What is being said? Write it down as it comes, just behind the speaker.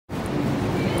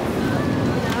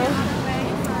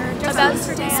about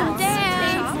to do some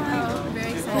dance.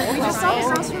 We just saw the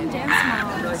girls from Dance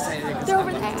Moms. They're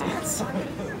over there.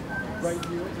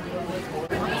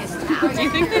 Do you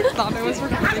think they thought it was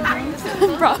recording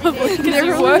them? Probably. They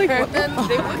were.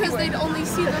 Because they'd only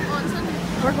see them on Sunday.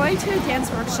 We're going to a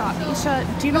dance workshop. Isha,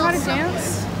 do you know how to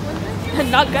dance?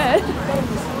 Not good.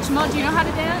 Jamal, do you know how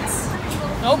to dance?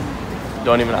 Nope.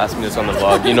 Don't even ask me this on the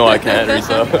vlog. You know I can't,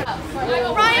 Recia.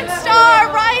 Ryan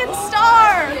Star! Ryan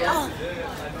Star!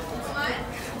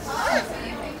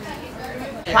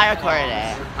 I recorded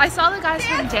it. I saw the guys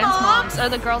from Dance Moms, or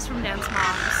the girls from Dance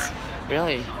Moms.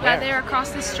 Really? Yeah, they were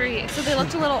across the street, so they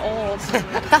looked a little old. They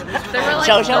were like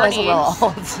JoJo 30s. was a little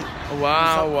old.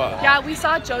 Wow. Yeah, we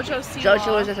saw JoJo see.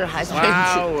 JoJo was at her husband.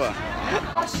 Wow.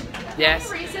 Yes.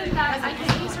 The reason that I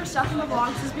can't use her stuff in the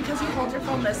vlogs is because you hold your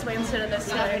phone this way instead of this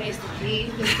way.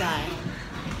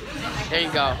 There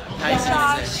you go. Nice.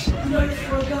 Josh.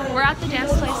 We're at the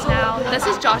dance place now. This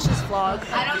is Josh's vlog.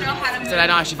 I don't know how to Said I'm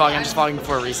not actually vlogging. I'm just vlogging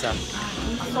before Recia.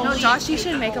 No, Josh, you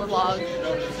should make a vlog.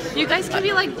 You guys can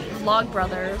be like vlog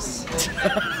brothers.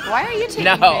 Why are you taking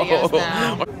videos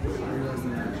now?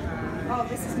 Oh,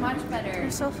 this is much better. You're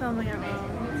still filming it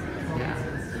wrong. Yeah.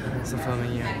 I'm still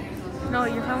filming you. No,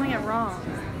 you're filming it wrong.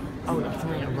 Oh, I'm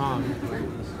filming it wrong.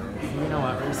 You know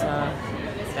what, Recia?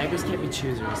 Beggars can't be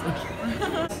choosers.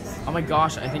 Oh my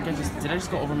gosh, I think did I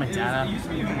just go over my data?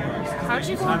 How did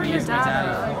you go over your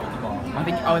data? I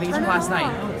think it's from last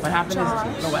night. What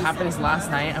happened is last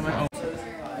night I went over.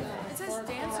 It says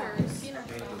dancers.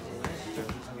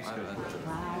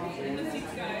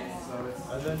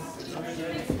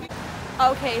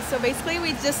 Okay, so basically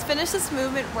we just finished this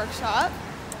movement workshop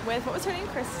with, what was her name?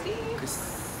 Christy?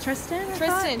 Tristan?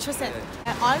 Tristan.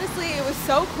 And honestly, it was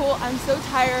so cool. I'm so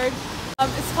tired.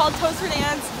 It's called Toast for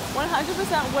Dance.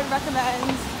 100% would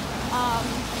recommend.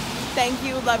 Thank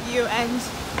you, love you, and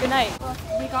good night. Look,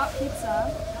 we got pizza.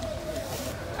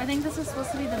 I think this is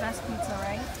supposed to be the best pizza,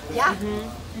 right? Yeah.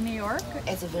 In New York?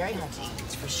 It's very healthy,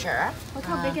 it's for sure. Look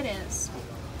how big it is.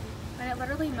 And it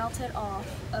literally melted off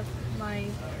of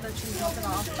the cheese melted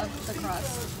off of the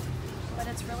crust. But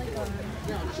it's really good.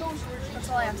 That's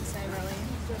all I have to say, really.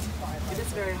 It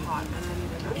is very hot.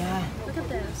 Yeah. Look at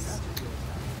this.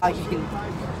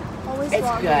 Always It's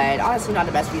vlogging. good. Honestly, not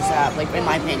the best pizza, like in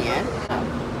my opinion.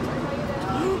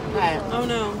 But Oh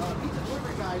no.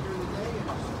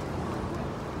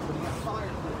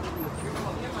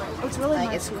 It's really like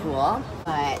nice. it's cool,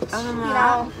 but I don't you know.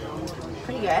 know,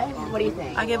 pretty good. What do you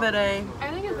think? I give it a I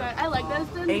think it's good. I like this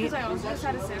then 8. because I also just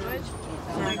had a sandwich.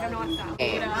 Like, I'm not that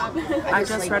big up. I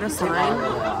just read a sign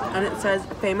and it says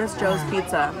Famous Joe's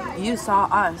Pizza. You saw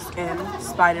us in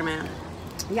Spider-Man.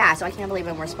 Yeah, so I can't believe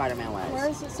where Spider-Man was. Where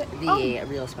is it? The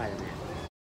real Spider-Man.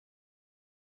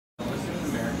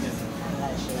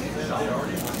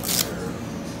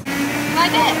 Can I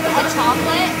get a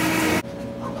chocolate?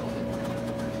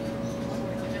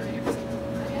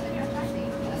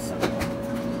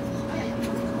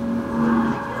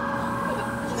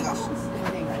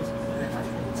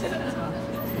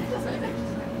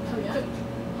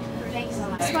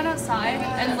 I just went outside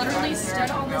and literally stood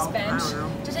on this bench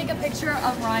to take a picture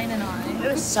of Ryan and I.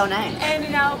 It was so nice. And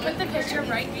now put the picture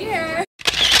right here.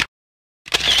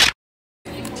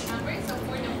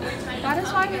 That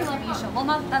is why we love Isha. Well,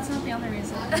 that's not the only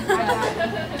reason.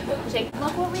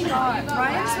 Look what we got.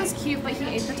 Ryan's was cute, but he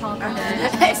ate the top of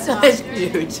it. It still is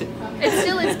cute. It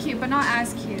still is cute, but not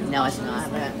as cute. No, it's not.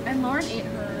 But And Lauren ate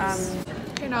hers.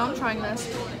 Okay, now I'm trying this.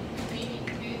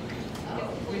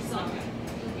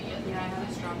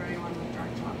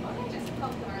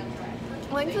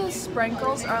 I think the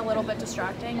sprinkles are a little bit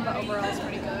distracting, but overall it's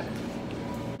pretty good.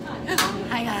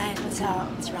 hi guys, what's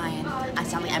up? It's Ryan. I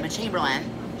sound like Emma Chamberlain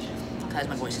because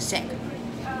my voice is sick.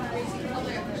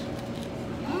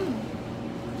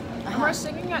 And we're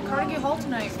singing at Carnegie Hall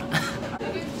tonight.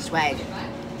 Swag.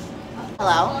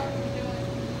 Hello?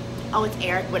 Oh, it's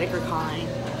Eric Whitacre calling.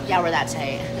 Yeah, we're that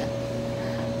tight.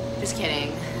 Just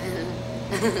kidding.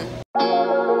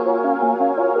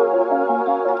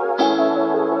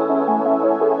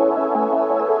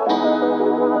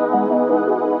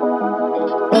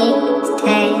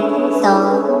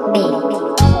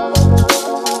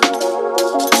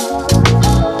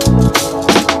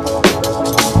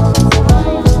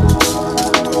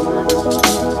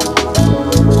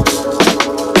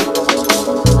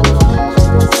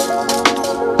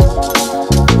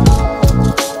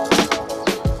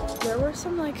 There were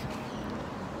some like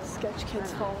sketch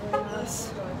kids following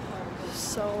us.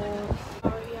 So,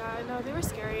 oh yeah, no, they were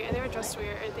scary and they were dressed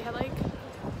weird. They had like,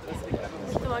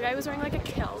 the one guy was wearing like a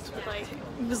kilt with like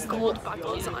gold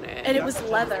buckles on it. And it was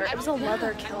leather. It was a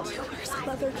leather kilt.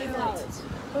 Leather kilt.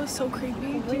 It was so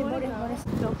creepy. Do you want to go?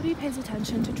 Nobody pays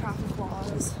attention to traffic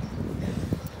laws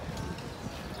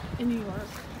in New York.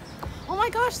 Oh my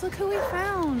gosh, look who we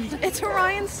found. It's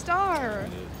Ryan Starr.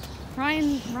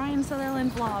 Ryan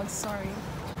Sutherland Vlogs, sorry.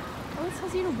 Oh, it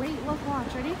tells you to rate. Look,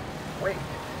 watch. Ready? Wait.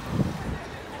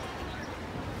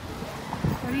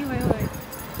 Ready? Wait.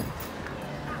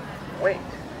 Wait.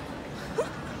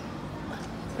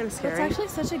 It's kind of scary. That's actually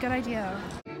such a good idea.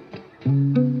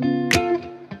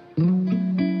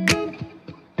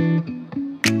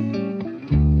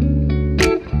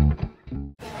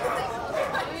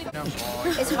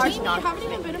 It's hard to not. haven't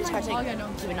even been in my vlog, I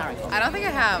don't think. I don't think I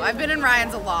have. I've been in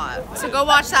Ryan's a lot. So go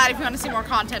watch that if you want to see more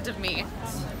content of me.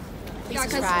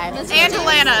 Subscribe. And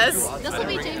Alana's. This will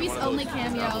be Jamie's only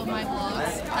cameo in my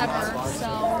vlogs ever,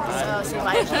 So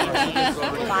bye,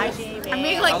 Jamie. Bye, Jamie. I'm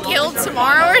being like killed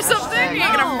tomorrow or something? You're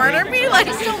gonna murder me? Like,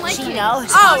 She knows.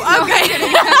 oh, okay.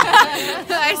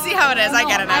 I see how it is. I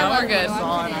get it now. We're good.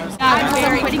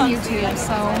 I'm quitting YouTube,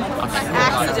 so.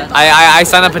 I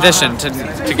signed a petition to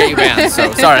get you banned, so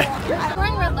sorry. I'm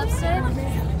wearing red lipstick.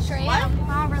 Sure am.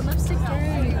 Wow, red lipstick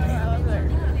game.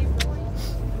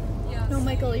 No,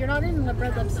 Michael, you're not in the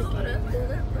red lipstick game.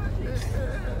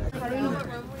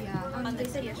 Yeah, they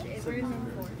said yesterday. Where are you in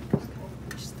for?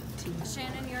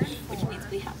 Shannon, you're in for. Which means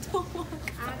we have to walk.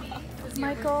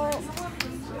 Michael.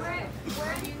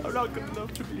 I'm not good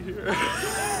enough to be here.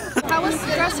 How was the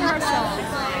dress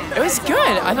rehearsal? It was good.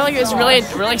 I felt like it was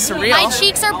really surreal. My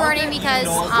cheeks are burning because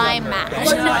I'm mad.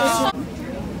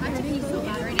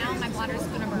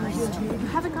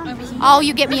 Oh,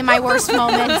 you get me in my worst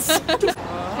moments.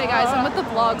 Hey guys, I'm with the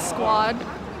vlog squad.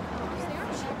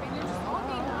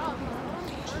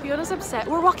 Fiona's upset.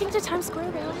 We're walking to Times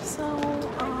Square now, so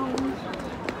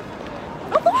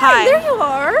Oh, hi. There you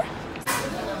are.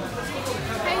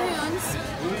 Hey Hoons,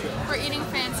 we're eating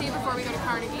fancy before we go to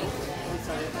Carnegie.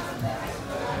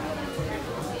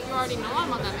 You already know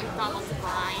I'm on that McDonald's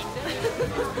grind.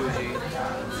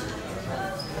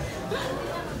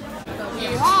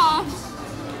 Yeah.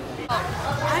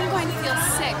 I'm going to feel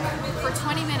sick for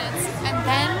 20 minutes and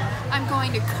then I'm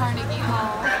going to Carnegie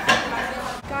Hall.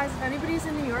 Guys, if anybody's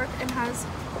in New York and has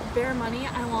bare money,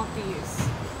 I want these.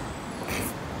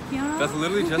 Yeah. That's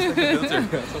literally just like the filter.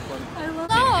 That's so funny.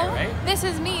 Hello, this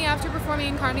is me after performing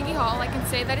in Carnegie Hall. I can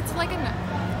say that it's like a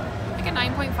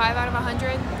 9.5 out of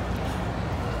 100.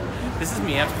 This is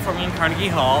me after performing in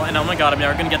CarnegieAll, and oh my god, I'm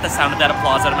never gonna get the sound of that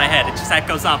applause out of my head. It just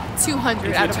echoes up.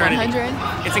 200 out of 100.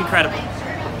 It's incredible.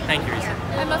 Thank you, Recia.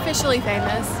 I'm officially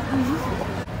famous.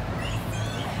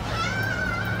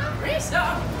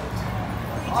 Recia!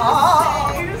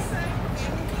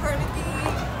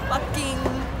 Carnegie fucking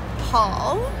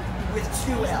Hall. With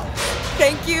 2 L's.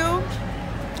 Thank you,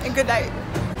 and good night.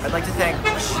 I'd like to thank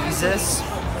Jesus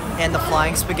and the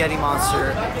flying spaghetti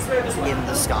monster in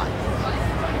the sky.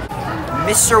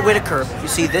 Mr. Whitacre, you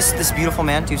see this beautiful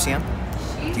man? Do you see him?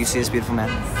 Do you see this beautiful man?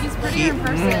 He's pretty in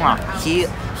person.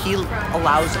 He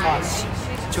allows us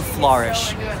to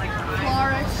flourish.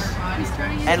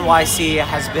 NYC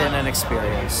has been an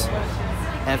experience.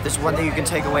 And if there's one thing you can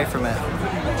take away from it,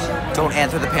 don't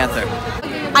answer the Panther.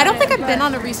 I don't think I've been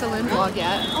on a Recia Lynn vlog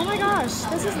yet. Oh my gosh,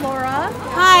 this is Laura.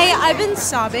 Hi, I've been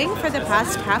sobbing for the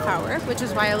past half hour, which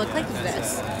is why I look like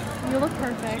this. You look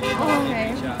perfect. Oh,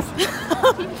 okay.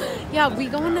 Yeah, we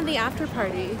go into the after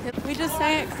party. We just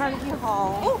sang at Carnegie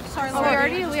Hall. Oh, sorry, Oh,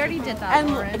 we already did that. And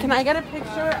Lauren. can I get a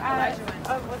picture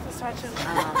with the statue?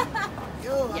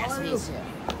 Yes, me too.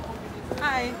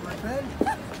 Hi.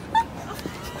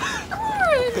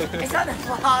 It's on the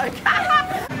vlog.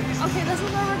 Okay, this is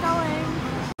where we're going.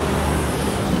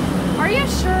 Are you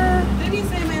sure? Did he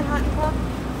say Manhattan Club?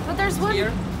 But there's one.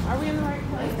 Here? Are we in the right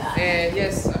place?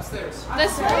 Yes, upstairs.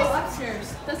 This way?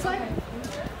 Upstairs. This way?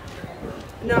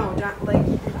 No, not like. I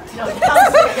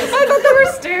thought there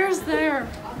were stairs there.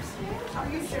 Are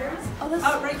you sure? Oh, this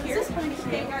right here. This is pretty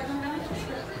cute.